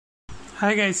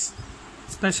Hi guys,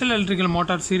 special electrical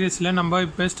motor சீரீஸில் நம்ம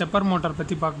இப்போ ஸ்டெப்பர் மோட்டார்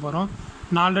பற்றி பார்க்க போகிறோம்.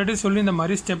 நான் ஆல்ரெடி சொல்லி இந்த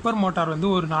மாதிரி ஸ்டெப்பர் மோட்டார் வந்து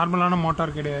ஒரு நார்மலான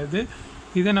மோட்டார் கிடையாது.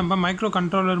 இதை நம்ம மைக்ரோ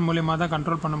கண்ட்ரோலர் மூலியமாக தான்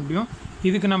கண்ட்ரோல் பண்ண முடியும்.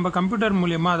 இதுக்கு நம்ம கம்ப்யூட்டர்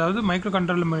மூலியமாக, அதாவது மைக்ரோ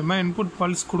கண்ட்ரோலர் மூலிமா இன்புட்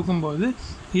பல்ஸ் கொடுக்கும்போது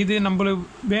இது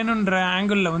நம்மளுக்கு வேணுன்ற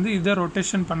ஆங்கிளில் வந்து இதை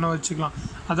ரொட்டேஷன் பண்ண வச்சுக்கலாம்,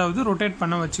 அதாவது ரொட்டேட்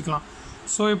பண்ண வச்சுக்கலாம்.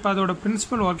 ஸோ இப்போ அதோட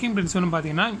பிரின்சிபல், ஒர்க்கிங் பிரின்சிபல்னு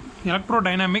பார்த்தீங்கன்னா electro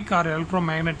dynamic R electro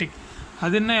magnetic.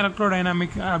 அது என்ன எலக்ட்ரோ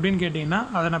டைனாமிக் அப்படின்னு கேட்டிங்கன்னா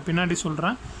அதை நான் பின்னாடி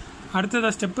சொல்கிறேன்.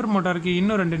 அடுத்ததாக ஸ்டெப்பர் மோட்டாருக்கு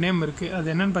இன்னும் 2 நேம் இருக்குது. அது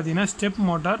என்னென்னு பார்த்தீங்கன்னா ஸ்டெப்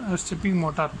மோட்டார், ஸ்டெப்பிங்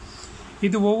மோட்டார்.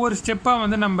 இது ஒவ்வொரு ஸ்டெப்பாக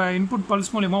வந்து நம்ம இன்புட்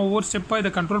பல்ஸ் மூலிமா ஒவ்வொரு ஸ்டெப்பாக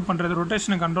இதை கண்ட்ரோல் பண்ணுறது,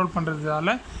 ரொட்டேஷனை கண்ட்ரோல்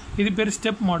பண்ணுறதால இது பேர்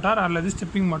ஸ்டெப் மோட்டார் அல்லது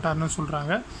ஸ்டெப்பிங் மோட்டார்னு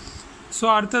சொல்கிறாங்க. ஸோ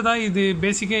அடுத்ததாக இது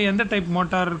பேசிக்காக எந்த டைப்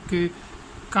மோட்டாருக்கு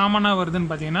காமனாக வருதுன்னு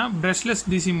பார்த்தீங்கன்னா ப்ரஷ்லெஸ்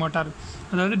டிசி மோட்டார்.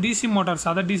 அதாவது டிசி மோட்டார்,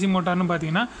 சாதா டிசி மோட்டார்னு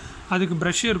பார்த்தீங்கன்னா அதுக்கு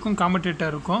ப்ரஷ்ஷு இருக்கும்,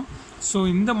 காமட்டேட்டர் இருக்கும். ஸோ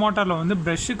இந்த மோட்டாரில் வந்து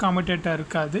ப்ரஷ்ஷு காமட்டேட்டர்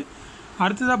இருக்காது.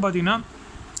 அடுத்ததாக பார்த்தீங்கன்னா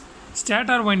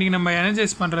ஸ்டேட்டார் வைண்டிங் நம்ம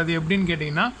எனர்ஜைஸ் பண்ணுறது எப்படின்னு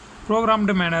கேட்டிங்கன்னா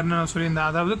ப்ரோக்ராம்டு மேனர்னு நான் சொல்லியிருந்தேன்.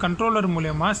 அதாவது கண்ட்ரோலர்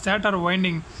மூலயமா ஸ்டேட்டார்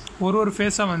வைண்டிங் ஒரு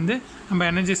ஃபேஸாக வந்து நம்ம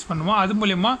எனர்ஜைஸ் பண்ணுவோம். அது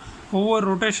மூலயமா ஒவ்வொரு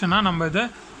ரொட்டேஷனாக நம்ம இதை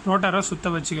ரோட்டாராக சுற்ற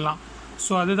வச்சுக்கலாம்.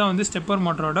 ஸோ அதுதான் வந்து ஸ்டெப்பர்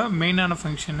மோட்டரோட மெயினான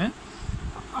ஃபங்க்ஷனு.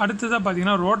 அடுத்ததாக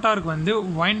பார்த்திங்கன்னா ரோட்டாருக்கு வந்து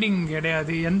வைண்டிங்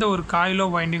கிடையாது, எந்த ஒரு காயிலோ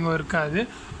வைண்டிங்கோ இருக்காது,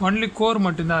 ஒன்லி கோர்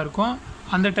மட்டும்தான் இருக்கும்.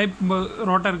 அந்த டைப்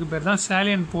ரோட்டாருக்கு பேர் தான்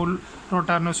சாலியன் போல்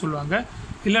ரோட்டார்னு சொல்லுவாங்க.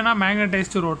 இல்லைனா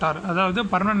மேக்னடைஸ்டு ரோட்டார், அதாவது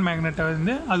பர்மனன்ட் மேக்னெட்டை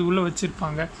வந்து அது உள்ளே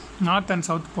வச்சுருப்பாங்க, நார்த் அண்ட்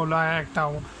சவுத் போலாக ஆக்ட்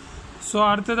ஆகும். ஸோ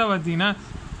அடுத்ததாக பார்த்திங்கன்னா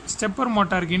ஸ்டெப்பர்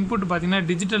மோட்டாருக்கு இன்புட் பார்த்திங்கன்னா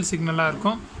டிஜிட்டல் சிக்னலாக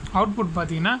இருக்கும். அவுட்புட்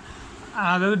பார்த்திங்கன்னா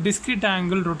அதாவது டிஸ்க்ரீட்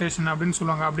ஆங்கிள் ரொட்டேஷன் அப்படின்னு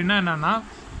சொல்லுவாங்க. அப்படின்னா என்னென்னா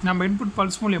நம்ம இன்புட்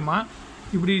பல்ஸ் மூலயமா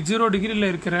இப்படி 0 டிகிரியில்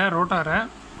இருக்கிற ரோட்டாரை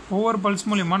ஒவ்வொரு பல்ஸ்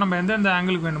மூலிமா நம்ம எந்தெந்த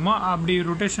ஆங்கிளுக்கு வேணுமோ அப்படி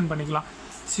ரொட்டேஷன் பண்ணிக்கலாம்.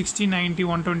 60, 90,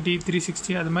 120,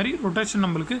 360 அது மாதிரி ரொட்டேஷன்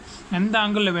நம்மளுக்கு எந்த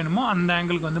ஆங்கிளில் வேணுமோ அந்த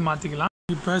ஆங்கிளுக்கு வந்து மாற்றிக்கலாம்.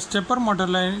 இப்போ ஸ்டெப்பர்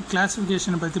மோட்டரில்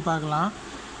கிளாஸிஃபிகேஷனை பற்றி பார்க்கலாம்.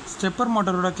 ஸ்டெப்பர்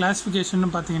மோட்டரோட கிளாஸிஃபிகேஷன்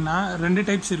பார்த்தீங்கன்னா 2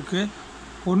 டைப்ஸ் இருக்குது.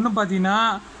 ஒன்று பார்த்தீங்கன்னா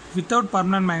வித்தவுட்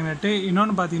பர்மனன்ட் மேக்னெட்டு,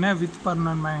 இன்னொன்று பார்த்தீங்கன்னா வித்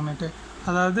பர்மனன்ட் மேக்னெட்டு.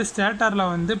 அதாவது ஸ்டேட்டாரில்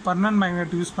வந்து பர்மனன்ட்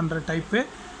மேக்னெட் யூஸ் பண்ணுற டைப்பு,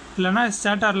 இல்லைனா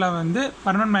ஸ்டேட்டாரில் வந்து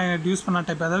பர்மனன்ட் மேக்னெட் யூஸ் பண்ண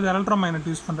டைப், அதாவது எலக்ட்ரோ மேக்னெட்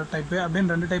யூஸ் பண்ணுற டைப்பு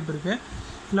அப்படின்னு 2 டைப் இருக்குது.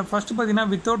 இல்லை ஃபஸ்ட்டு பார்த்தீங்கன்னா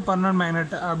வித்தவுட் பர்மனன்ட்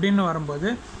மேக்னெட் அப்படின்னு வரும்போது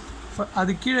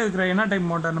அது கீழே இருக்கிற என்ன டைப்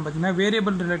மோட்டார்னு பார்த்தீங்கன்னா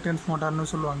வேரியபிள் ரிலக்டன்ஸ் மோட்டார்னு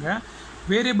சொல்லுவாங்க.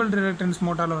 வேரியபிள் ரிலக்டன்ஸ்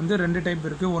மோட்டாரில் வந்து 2 டைப்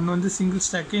இருக்குது. ஒன்று வந்து சிங்கிள்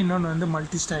ஸ்டாக்கு, இன்னொன்று வந்து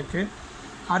மல்டி ஸ்டாக்கு.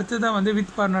 அடுத்ததாக வந்து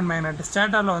வித் பர்மனன்ட் மேக்னெட்,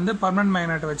 ஸ்டேட்டாரில் வந்து பர்மனன்ட்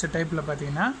மேக்னெட் வச்ச டைப்பில்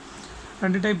பார்த்தீங்கன்னா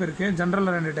 2 டைப் இருக்குது.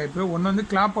 ஜென்ரலில் 2 டைப்பு. ஒன்று வந்து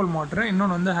கிளாப்போல் மோட்ரு,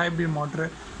 இன்னொன்று வந்து ஹைப்ரிட் மோட்ரு.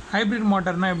 ஹைப்ரிட்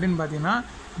மோட்டர்னால் எப்படின்னு பார்த்தீங்கன்னா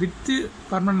with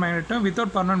permanent மேக்னெட்டும்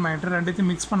without permanent மேக்னெட்டும் 2த்தையும்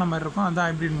mix பண்ண மாதிரி இருக்கும், அதுதான்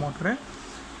ஹைப்ரிட் மோட்ரு.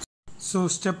 ஸோ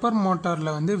ஸ்டெப்பர் மோட்டாரில்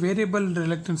வந்து வேரியபிள்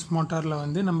ரிலக்டன்ஸ் மோட்டாரில்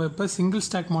வந்து நம்ம இப்போ சிங்கிள்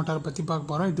ஸ்டாக் மோட்டாரை பற்றி பார்க்க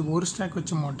போகிறோம். இது ஒரு ஸ்டாக்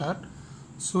வச்ச மோட்டார்.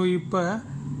 ஸோ இப்போ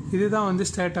இதுதான் வந்து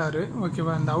ஸ்டேட்டாரு,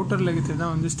 ஓகேவா? இந்த அவுட்டரில் இருக்கிறது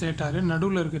தான் வந்து ஸ்டேட்டாரு,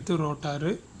 நடுவில் இருக்கிறது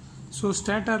ரோட்டாரு. ஸோ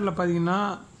ஸ்டேட்டாரில் பார்த்தீங்கன்னா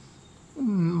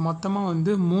மொத்தமாக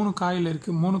வந்து 3 காயில்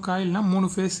இருக்குது. 3 காயில்னால்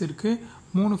 3 ஃபேஸ் இருக்குது.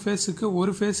 3 ஃபேஸுக்கு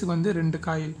ஒரு ஃபேஸுக்கு வந்து 2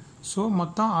 காயில். ஸோ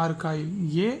மொத்தம் 6 coil.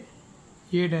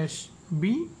 A dash,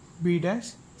 B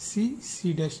dash, C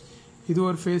dash. இது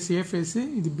ஒரு ஃபேஸ் ஏ ஃபேஸு,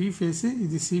 இது பி ஃபேஸு,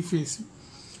 இது சி ஃபேஸு,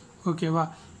 ஓகேவா?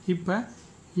 இப்போ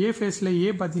ஏ ஃபேஸில் ஏ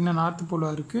பார்த்திங்கன்னா நார்த்து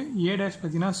போலாக இருக்குது, ஏ டேஷ்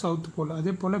பார்த்திங்கன்னா சவுத்து போல்,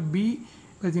 அதே போல் பி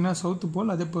பார்த்திங்கன்னா சவுத்து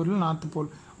போல், அதே போல் நார்த்து போல்.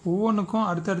 ஒவ்வொன்றுக்கும்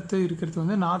அடுத்தடுத்து இருக்கிறது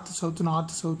வந்து நார்த்து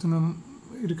சவுத்துன்னு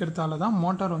இருக்கிறதால தான்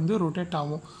மோட்டார் வந்து ரொட்டேட்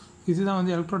ஆகும். இதுதான்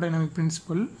வந்து எலக்ட்ரோ டைனாமிக்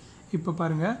பிரின்சிபல். இப்போ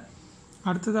பாருங்கள்,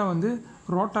 அடுத்ததாக வந்து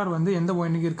ரோட்டார் வந்து எந்த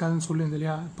வைண்டிங் இருக்காதுன்னு சொல்லியிருந்தது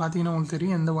இல்லையா? பார்த்தீங்கன்னா உங்களுக்கு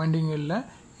தெரியும் எந்த வைண்டிங் இல்லை.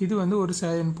 இது வந்து ஒரு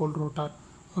சாலியன் போல் ரோட்டார்,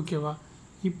 ஓகேவா?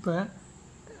 இப்போ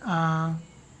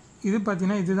இது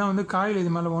பார்த்தீங்கன்னா இதுதான் வந்து காயில் இது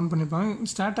மேலே ஓன் பண்ணியிருப்பாங்க.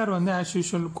 ஸ்டார்டர் வந்து ஆஸ்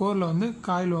யூஷுவல் கோரில் வந்து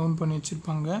காயில் ஓன் பண்ணி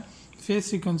வச்சுருப்பாங்க. ஃபேஸ்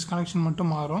சீக்வன்ஸ் கனெக்ஷன்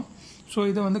மட்டும் மாறும். ஸோ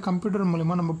இதை வந்து கம்ப்யூட்டர்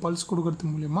மூலிமா நம்ம பல்ஸ் கொடுக்கறது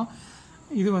மூலிமா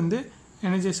இது வந்து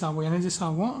எனர்ஜைஸ்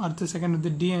ஆகும். அடுத்த செகண்ட்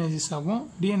வந்து டிஎனர்ஜைஸ் ஆகும்.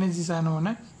 டிஎனர்ஜைஸ்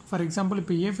ஆனவுடனே ஃபார் எக்ஸாம்பிள்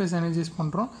இப்போ ஏ ஃபேஸ் எனர்ஜைஸ்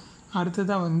பண்ணுறோம்,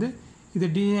 அடுத்ததாக வந்து இதை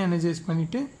டிஎனர்ஜைஸ்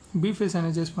பண்ணிவிட்டு பி ஃபேஸ்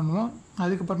எனர்ஜைஸ் பண்ணுவோம்.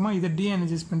 அதுக்கப்புறமா இதை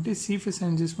டிஎனர்ஜைஸ் பண்ணிட்டு சி ஃபேஸ்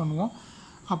எனர்ஜைஸ் பண்ணுவோம்.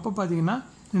 அப்போ பார்த்தீங்கன்னா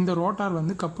இந்த ரோட்டார்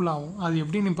வந்து கப்புள் ஆகும். அது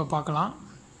எப்படின்னு இப்போ பார்க்கலாம்.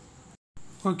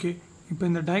 ஓகே, இப்போ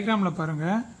இந்த டயக்ராமில்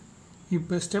பாருங்கள்.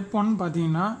 இப்போ ஸ்டெப் 1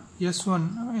 பார்த்தீங்கன்னா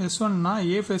எஸ்1னா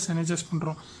ஏ ஃபேஸ் எனர்ஜைஸ்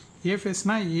பண்ணுறோம். ஏ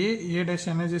ஃபேஸ்னால் ஏ டேஷ்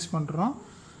எனர்ஜைஸ் பண்ணுறோம்.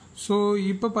 ஸோ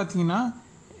இப்போ பார்த்தீங்கன்னா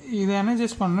இதை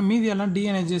எனர்ஜைஸ் பண்ணணும், மீதியெல்லாம்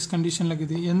டிஎனர்ஜைஸ் கண்டிஷனில்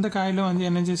இருக்குது. எந்த காயிலும் வந்து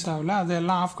எனர்ஜைஸ் ஆகலை,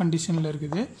 அதெல்லாம் ஆஃப் கண்டிஷனில்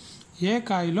இருக்குது. ஏ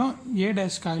காயிலும் ஏ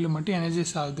டேஷ் காயிலும் மட்டும்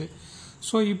எனர்ஜைஸ் ஆகுது.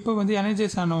 ஸோ இப்போ வந்து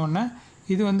எனர்ஜைஸ் ஆனவுடனே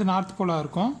இது வந்து நார்த் போலாக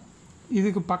இருக்கும்.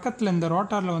 இதுக்கு பக்கத்தில் இந்த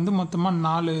ரோட்டாரில் வந்து மொத்தமாக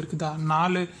 4 இருக்குதா,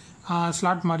 4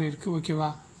 ஸ்லாட் மாதிரி இருக்குது, ஓகேவா?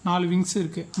 4 விங்ஸ்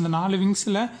இருக்குது. அந்த 4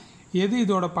 விங்ஸில் எது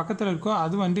இதோட பக்கத்தில் இருக்கோ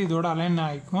அது வந்து இதோட அலைன்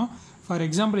ஆகிக்கும். ஃபார்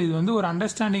எக்ஸாம்பிள் இது வந்து ஒரு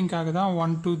அண்டர்ஸ்டாண்டிங்காக தான்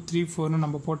 1 2 3 4ன்னு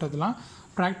நம்ம போட்டதெல்லாம்.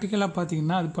 ப்ராக்டிக்கலாக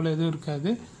பார்த்தீங்கன்னா அது போல் எதுவும் இருக்காது.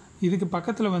 இதுக்கு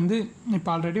பக்கத்தில் வந்து இப்போ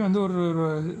ஆல்ரெடி வந்து ஒரு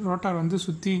ரோட்டார் வந்து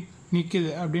சுற்றி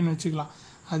நிற்குது அப்படின்னு வச்சுக்கலாம்.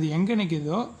 அது எங்கே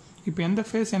நிற்குதோ இப்போ எந்த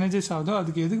ஃபேஸ் எனர்ஜைஸ் ஆகுதோ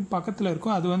அதுக்கு எதுக்கு பக்கத்தில்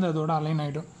இருக்கோ அது வந்து அதோட அலைன்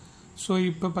ஆகிடும். ஸோ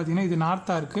இப்போ பார்த்தீங்கன்னா இது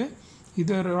நார்த்தாக இருக்குது,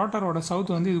 இது ரோட்டாரோட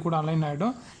சவுத் வந்து இது கூட அலைன்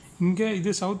ஆகிடும். இங்கே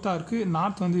இது சவுத்தாக இருக்குது,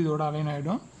 நார்த் வந்து இதோட அலைன்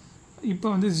ஆகிடும். இப்போ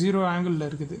வந்து 0 ஆங்கிளில்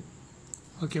இருக்குது.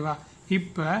 ஓகேவா?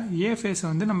 இப்போ ஏ ஃபேஸை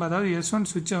வந்து நம்ம அதாவது S1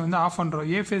 சுவிட்சை வந்து ஆஃப் பண்ணுறோம்.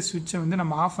 ஏ ஃபேஸ் சுவிட்சை வந்து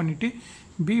நம்ம ஆஃப் பண்ணிவிட்டு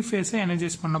பி ஃபேஸை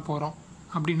எனர்ஜைஸ் பண்ண போகிறோம்.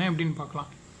 அப்படின்னா எப்படின்னு பார்க்கலாம்.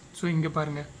 ஸோ இங்கே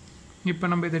பாருங்கள், இப்போ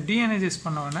நம்ம இதை டீஎனர்ஜைஸ்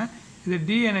பண்ணோன்னே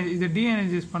இதை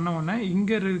டீஎனர்ஜைஸ் பண்ணோன்னே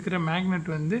இங்கே இருக்கிற மேக்னெட்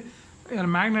வந்து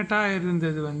மேக்னெட்டாக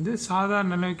இருந்தது வந்து சாதாரண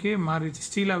நிலைக்கே மாறிடுச்சு,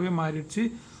 ஸ்டீலாகவே மாறிடுச்சு.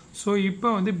 ஸோ இப்போ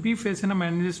வந்து பி ஃபேஸை நம்ம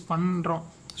எனர்ஜைஸ் பண்ணுறோம்.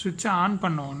 சுவிட்சை ஆன்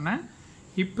பண்ண உடனே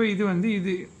இப்போ இது வந்து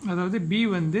இது அதாவது பி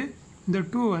வந்து இந்த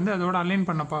 2 வந்து அதோட அலைன்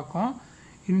பண்ண பார்க்கும்.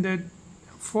 இந்த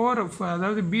 4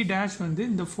 அதாவது பி டேஷ் வந்து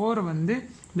இந்த 4 வந்து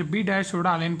இந்த பி டேஷோட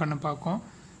அலைன் பண்ண பார்க்கும்.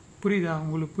 புரியுதா?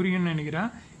 உங்களுக்கு புரியும்னு நினைக்கிறேன்.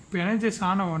 இப்போ எனர்ஜைஸ்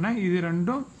ஆன உடனே இது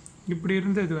ரெண்டும் இப்படி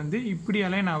இருந்தது வந்து இப்படி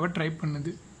அலைன் ஆக ட்ரை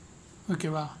பண்ணுது.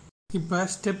 ஓகேவா? இப்போ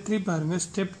ஸ்டெப் 3 பாருங்கள்.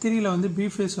 ஸ்டெப் 3ல் வந்து பி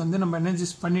ஃபேஸ் வந்து நம்ம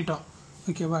எனர்ஜைஸ் பண்ணிட்டோம்.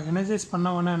 ஓகேவா? எனர்ஜைஸ் பண்ண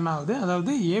உடனே என்ன ஆகுது,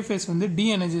 அதாவது ஏ ஃபேஸ் வந்து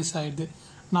டீஎனர்ஜைஸ் ஆகிடுது.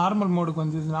 நார்மல் மோடுக்கு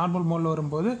வந்து நார்மல் மோடில்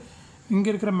வரும்போது இங்கே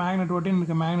இருக்கிற மேக்னெட் ஒட்டின்னு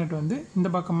இருக்க மேக்னெட் வந்து இந்த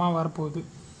பக்கமாக வரப்போகுது.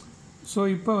 ஸோ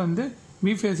இப்போ வந்து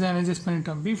பி ஃபேஸை எனர்ஜைஸ்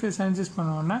பண்ணிட்டோம். பி ஃபேஸ் எனர்ஜைஸ்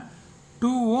பண்ணோன்னா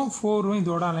 2ம் 4ம்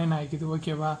இதோட அலைன் ஆகிக்குது.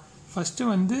 ஓகேவா? ஃபஸ்ட்டு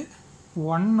வந்து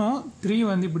 1ம் 3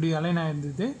 வந்து இப்படி அலைன்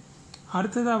ஆகிருந்தது.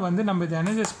 அடுத்ததாக வந்து நம்ம இதை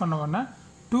எனர்ஜைஸ் பண்ணோன்னா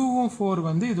 2ம் 4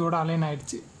 வந்து இதோட அலைன்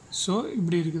ஆகிடுச்சு. ஸோ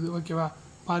இப்படி இருக்குது. ஓகேவா?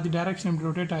 பாதி டைரக்ஷன் இப்படி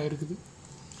ரொட்டேட் ஆகிருக்குது.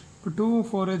 இப்போ 2ம்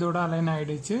 4 இதோட அலைன்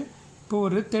ஆகிடுச்சு. இப்போ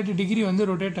ஒரு 30 டிகிரி வந்து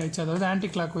ரொட்டேட் ஆகிடுச்சு, அதாவது ஆன்டி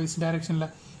கிளாக் வைஸ் டைரெக்ஷனில்.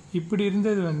 இப்படி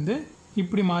இருந்தது வந்து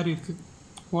இப்படி மாறி இருக்குது.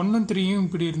 1ம் 3யும்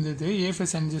இப்படி இருந்தது ஏ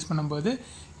ஃபேஸ் எனர்ஜைஸ் பண்ணும்போது.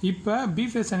 இப்போ பி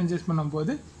ஃபேஸ் எனர்ஜைஸ்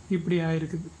பண்ணும்போது இப்படி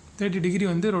ஆகிருக்குது. 30 டிகிரி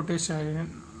வந்து ரொட்டேஷன்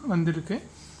வந்திருக்கு.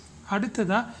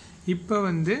 அடுத்ததாக இப்போ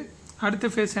வந்து அடுத்த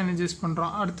ஃபேஸ் எனர்ஜைஸ்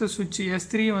பண்ணுறோம். அடுத்த சுவிட்ச்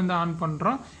S3 வந்து ஆன்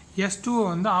பண்ணுறோம், S2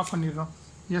 வந்து ஆஃப் பண்ணிடுறோம்.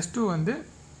 S2 வந்து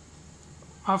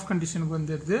ஆஃப் கண்டிஷனுக்கு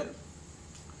வந்துடுது.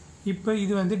 இப்போ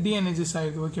இது வந்து டீஎனர்ஜைஸ்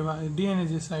ஆகிடுது. ஓகேவா?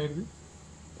 டீஎனர்ஜைஸ் ஆகிடுது.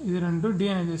 இது ரெண்டும்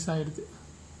டீஎனர்ஜைஸ் ஆகிடுது.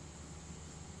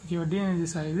 ஓகேவா?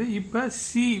 டீஎனர்ஜைஸ் ஆகிடுது. இப்போ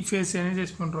சி ஃபேஸ்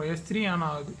எனர்ஜைஸ் பண்ணுறோம். S3 ஆன்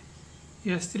ஆகுது.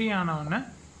 S3 ஆன் ஆனோடனே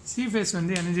சி ஃபேஸ்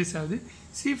வந்து எனர்ஜைஸ் ஆகுது.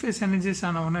 சி ஃபேஸ் எனர்ஜைஸ்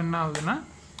ஆனவுடனே என்ன ஆகுதுன்னா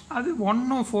அது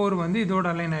 1ம் 4 வந்து இதோட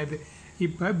அலைன் ஆகிடுது.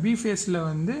 இப்போ பி ஃபேஸில்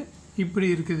வந்து இப்படி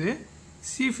இருக்குது,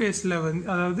 சி ஃபேஸில் வந்து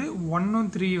அதாவது 1ம்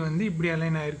 3 வந்து இப்படி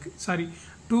அலைன் ஆகிருக்கு. சாரி,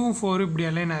 2ம் 4 இப்படி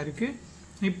அலைன் ஆகிருக்கு.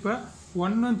 இப்போ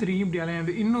 1ம் 3 இப்படி அலைன்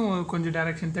ஆகுது. இன்னும் கொஞ்சம்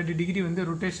டைரக்ஷன் 30 டிகிரி வந்து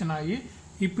ரொட்டேஷன் ஆகி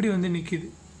இப்படி வந்து நிற்கிது.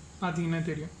 பார்த்தீங்கன்னா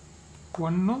தெரியும்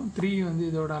 1ம் 3 வந்து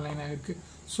இதோட அலைன் ஆகிருக்கு.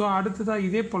 ஸோ அடுத்ததாக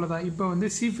இதே போல் தான் இப்போ வந்து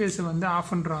சி ஃபேஸை வந்து ஆஃப்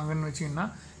பண்ணுறாங்கன்னு வச்சிங்கன்னா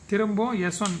திரும்பவும்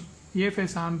S1 ஏ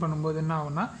ஃபேஸ் ஆன் பண்ணும்போது என்ன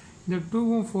ஆகும்னா இந்த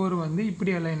 2ம் 4 வந்து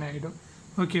இப்படி அலைன் ஆகிடும்.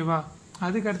 ஓகேவா?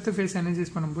 அதுக்கு அடுத்த ஃபேஸ்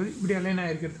எனர்ஜைஸ் பண்ணும்போது இப்படி அலைன்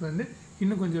ஆகிருக்கிறது வந்து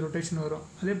இன்னும் கொஞ்சம் ரொட்டேஷன் வரும்.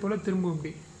 அதே போல் திரும்ப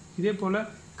இப்படி இதே போல்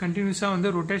கண்டினியூஸாக வந்து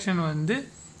ரொட்டேஷன் வந்து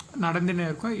நடந்துகிட்டே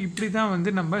இருக்கும். இப்படி தான் வந்து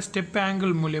நம்ம ஸ்டெப்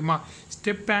ஆங்கிள் மூலயமா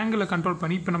ஸ்டெப் ஆங்கிளை கண்ட்ரோல்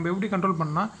பண்ணி இப்போ நம்ம எப்படி கண்ட்ரோல்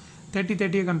பண்ணால்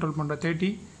 30 கண்ட்ரோல் பண்ணுறோம். 30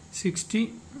 60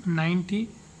 90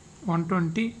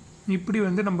 120 இப்படி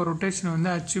வந்து நம்ம ரொட்டேஷனை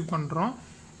வந்து அச்சீவ் பண்ணுறோம்.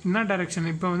 என்ன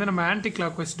டைரெக்ஷன் இப்போ வந்து நம்ம ஆன்டி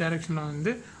கிளாக் வைஸ் டைரெக்ஷனில்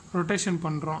வந்து ரொட்டேஷன்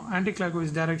பண்ணுறோம். ஆன்டி கிளாக்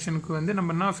வைஸ் டைரெக்ஷனுக்கு வந்து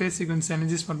நம்ம என்ன ஃபேஸ் சீக்வன்ஸ்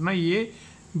எனர்ஜைஸ் பண்ணுறோம்னா A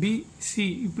B C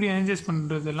இப்படி எனர்ஜைஸ்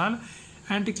பண்ணுறதுனால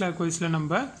ஆன்டி கிளாக் வைஸில்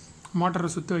நம்ம மோட்டரை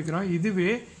சுற்ற வைக்கிறோம்.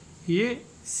 இதுவே A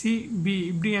C B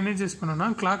இப்படி எனர்ஜைஸ் பண்ணோன்னா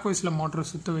கிளாக் வைஸில் மோட்டரை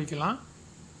சுற்ற வைக்கலாம்.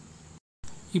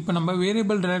 இப்போ நம்ம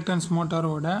வேரியபிள் ரிலக்டன்ஸ்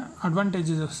மோட்டாரோட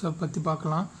அட்வான்டேஜஸை பற்றி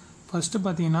பார்க்கலாம். ஃபஸ்ட்டு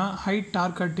பார்த்தீங்கன்னா high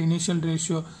dark at initial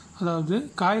ratio, அதாவது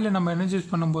காயில் நம்ம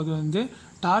எனர்ஜைஸ் பண்ணும்போது வந்து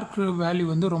டார்க் வேல்யூ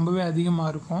வந்து ரொம்பவே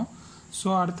அதிகமாக இருக்கும். ஸோ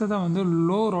அடுத்ததாக வந்து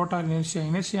லோ ரோட்டார்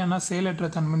இனர்ஷியானா செயலற்ற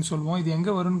தன்மைன்னு சொல்லுவோம். இது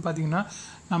எங்கே வரும்னு பார்த்தீங்கன்னா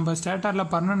நம்ம ஸ்டேட்டாரில்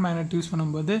பர்மனன்ட் மேக்னெட் யூஸ்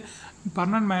பண்ணும்போது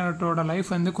பர்மனன்ட் மேக்னெட்டோட லைஃப்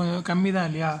வந்து கொஞ்சம் கம்மி தான்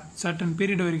இல்லையா, சர்டன்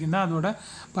பீரியட் வரைக்கும் தான் அதோட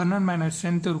பர்மனன்ட் மேக்னெட்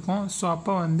ஸ்ட்ரென்த் இருக்கும். ஸோ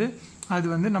அப்போ வந்து அது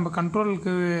வந்து நம்ம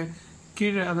கண்ட்ரோலுக்கு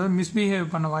கீழே அதாவது மிஸ்பிஹேவ்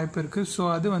பண்ண வாய்ப்பு இருக்குது. ஸோ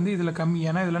அது வந்து இதில் கம்மி,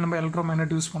 ஏன்னா இதில் நம்ம எலக்ட்ரோ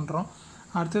மேக்னெட் யூஸ் பண்ணுறோம்.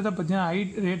 அடுத்ததாக பார்த்தீங்கன்னா ஹை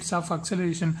ரேட்ஸ் ஆஃப்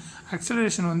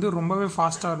அக்சலரேஷன் வந்து ரொம்பவே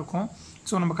ஃபாஸ்ட்டாக இருக்கும்.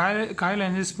 ஸோ நம்ம காயில்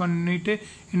எனர்ஜைஸ் பண்ணிவிட்டு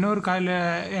இன்னொரு காயில்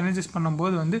எனர்ஜைஸ்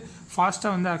பண்ணும்போது வந்து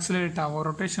ஃபாஸ்ட்டாக வந்து அக்சலரேட் ஆகும்,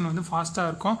 ரொட்டேஷன் வந்து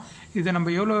ஃபாஸ்ட்டாக இருக்கும். இதை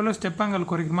நம்ம எவ்வளோ ஸ்டெப் ஆங்கிள்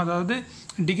குறைக்கிறோமோ, அதாவது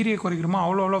டிகிரியை குறைக்கிறோமோ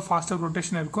அவ்வளோ ஃபாஸ்ட்டாக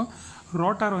ரொட்டேஷன் இருக்கும்.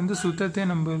 ரோட்டார் வந்து சுத்தத்தே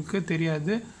நம்மளுக்கு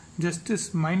தெரியாது, ஜஸ்ட்டு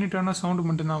மைனியூட்டான சவுண்டு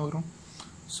மட்டும்தான் வரும்.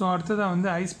 ஸோ அடுத்ததாக வந்து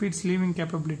ஹை ஸ்பீட் ஸ்லீவிங்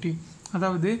கேப்பபிலிட்டி,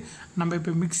 அதாவது நம்ம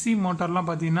இப்போ மிக்சி மோட்டார்லாம்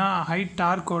பார்த்திங்கன்னா ஹை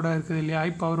டார்க்கோடு இருக்குது இல்லையா,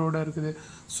 ஹை பவரோடு இருக்குது.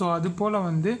 ஸோ அது போல்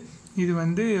வந்து இது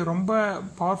வந்து ரொம்ப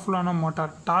பவர்ஃபுல்லான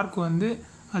மோட்டார், டார்க் வந்து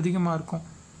அதிகமாக இருக்கும்.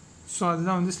 ஸோ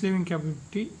அதுதான் வந்து ஸ்லீவிங்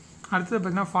கேப்பபிலிட்டி. அடுத்தது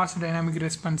பார்த்திங்கன்னா ஃபாஸ்ட் டைனாமிக்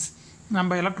ரெஸ்பான்ஸ்.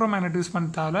 நம்ம எலக்ட்ரோமேக்னெட் யூஸ்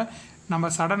பண்ணுறதால நம்ம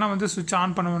சடனாக வந்து சுவிட்ச்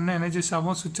ஆன் பண்ணணுன்னா எனர்ஜிஸ்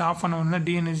ஆகும், சுவிட்ச் ஆஃப் பண்ணணுன்னா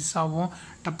டிஎனர்ஜிஸ் ஆகும்,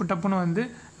 டப்புன்னு வந்து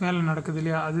வேலை நடக்குது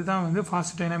இல்லையா. அதுதான் வந்து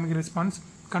ஃபாஸ்ட் டைனாமிக் ரெஸ்பான்ஸ்.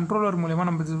 கண்ட்ரோலர் மூலயமா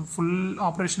நம்ம இது ஃபுல்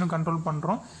ஆப்ரேஷனும் கண்ட்ரோல்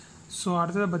பண்ணுறோம். ஸோ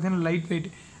அடுத்தது பார்த்திங்கன்னா லைட் வெயிட்,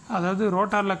 அதாவது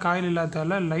ரோட்டாரில் காயில்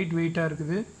இல்லாததால் லைட் வெயிட்டாக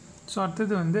இருக்குது. ஸோ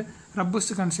அடுத்தது வந்து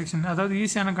ரப்பஸ்ட் கன்ஸ்ட்ரக்ஷன், அதாவது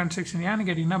ஈஸியான கன்ஸ்ட்ரக்ஷன். ஏன்னு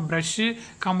கேட்டிங்கன்னா ப்ரஷ்ஷு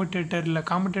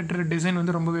காமுட்டேட்டர் டிசைன்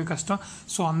வந்து ரொம்பவே கஷ்டம்.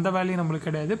 ஸோ அந்த வேலையும் நம்மளுக்கு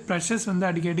கிடையாது. ப்ரஷஸ் வந்து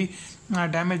அடிக்கடி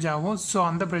டேமேஜ் ஆகும். ஸோ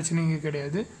அந்த பிரச்சனையும் இங்கே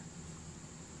கிடையாது.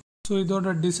 ஸோ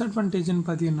இதோட டிஸ்அட்வான்டேஜ்னு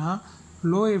பார்த்தீங்கன்னா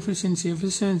லோ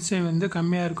எஃபிஷியன்சி வந்து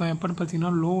கம்மியாக இருக்கும். எப்போன்னு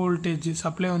பார்த்தீங்கன்னா லோ வோல்டேஜ்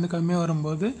சப்ளை வந்து கம்மியாக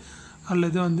வரும்போது,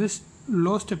 அல்லது வந்து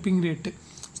லோ ஸ்டெப்பிங்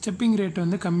ரேட்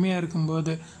வந்து கம்மியாக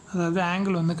இருக்கும்போது, அதாவது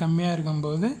ஆங்கிள் வந்து கம்மியாக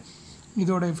இருக்கும்போது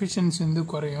இதோட எஃபிஷியன்சி வந்து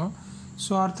குறையும்.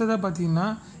 ஸோ அடுத்ததாக பார்த்திங்கன்னா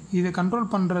இதை கண்ட்ரோல்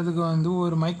பண்ணுறதுக்கு வந்து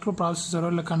ஒரு மைக்ரோ ப்ராசஸரோ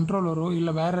இல்லை கண்ட்ரோலரோ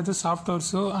இல்லை வேறு எதாவது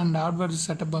சாஃப்ட்வேர்ஸோ அண்ட் ஹார்ட்வேர்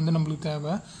செட்டப் வந்து நம்மளுக்கு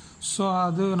தேவை. ஸோ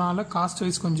அதனால காஸ்ட்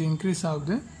வைஸ் கொஞ்சம் இன்க்ரீஸ்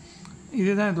ஆகுது.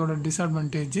 இதுதான் இதோட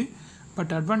டிஸ்அட்வான்டேஜ்.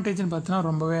 பட் அட்வான்டேஜ்னு பார்த்தீங்கன்னா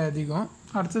ரொம்பவே அதிகம்.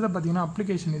 அடுத்ததாக பார்த்திங்கன்னா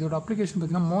அப்ளிகேஷன். இதோட அப்ளிகேஷன்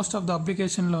பார்த்திங்கன்னா மோஸ்ட் ஆஃப் த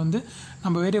அப்ளிகேஷனில் வந்து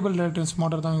நம்ம வேரியபிள் ரிலக்டன்ஸ்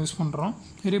மோட்டார் தான் யூஸ் பண்ணுறோம்.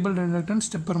 வேரியபிள் ரிலக்டன்ஸ்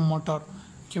ஸ்டெப்பர் மோட்டார்,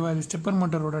 ஓகேவா, இது ஸ்டெப்பர்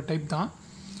மோட்டாரோட டைப் தான்.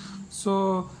 ஸோ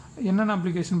என்னென்ன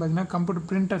அப்ளிகேஷன் பார்த்திங்கன்னா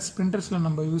பிரிண்டர்ஸில்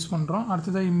நம்ம யூஸ் பண்ணுறோம்.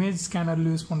 அடுத்ததாக இமேஜ் ஸ்கேனரில்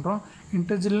யூஸ் பண்ணுறோம்.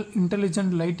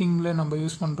 இன்டெலிஜென்ட் லைட்டிங்கில் நம்ம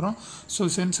யூஸ் பண்ணுறோம். ஸோ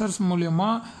சென்சார்ஸ் மூலயமா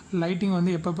லைட்டிங்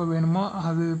வந்து எப்பப்போ வேணுமோ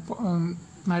அது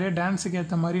நிறைய டான்ஸுக்கு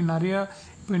ஏற்ற மாதிரி நிறையா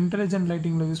இப்போ இன்டெலிஜென்ட்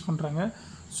லைட்டிங்கில் யூஸ் பண்ணுறாங்க.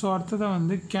 ஸோ அடுத்ததாக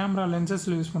வந்து கேமரா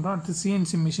லென்சஸில் யூஸ் பண்ணுறோம். அடுத்து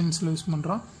சிஎன்சி மிஷின்ஸில் யூஸ்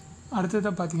பண்ணுறோம்.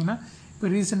 அடுத்ததாக பார்த்திங்கன்னா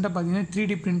இப்போ ரீசெண்டாக பார்த்திங்கன்னா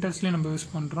 3D பிரிண்டர்ஸ்லேயும் நம்ம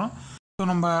யூஸ் பண்ணுறோம். ஸோ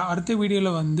நம்ம அடுத்த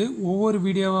வீடியோவில் வந்து ஒவ்வொரு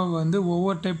வீடியோவாக வந்து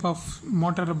ஒவ்வொரு டைப் ஆஃப்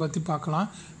மோட்டாரை பற்றி பார்க்கலாம்.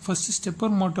 ஃபஸ்ட்டு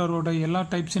ஸ்டெப்பர் மோட்டாரோட எல்லா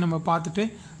டைப்ஸையும் நம்ம பார்த்துட்டு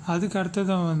அதுக்கு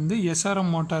அடுத்ததாக வந்து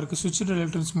எஸ்ஆர்எம் மோட்டாருக்கு சுவிட்ச்டு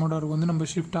ரிலக்டன்ஸ் மோட்டாருக்கு வந்து நம்ம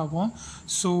ஷிஃப்ட் ஆகும்.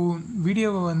 ஸோ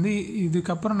வீடியோவை வந்து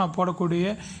இதுக்கப்புறம் நான்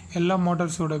போடக்கூடிய எல்லா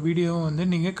மோட்டார்ஸோட வீடியோவும் வந்து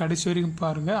நீங்கள் கடைசி வரைக்கும்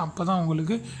பாருங்கள். அப்போ தான்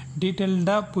உங்களுக்கு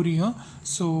டீட்டெயில்டாக புரியும்.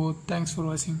 ஸோ தேங்க்ஸ் ஃபார்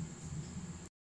வாட்சிங்.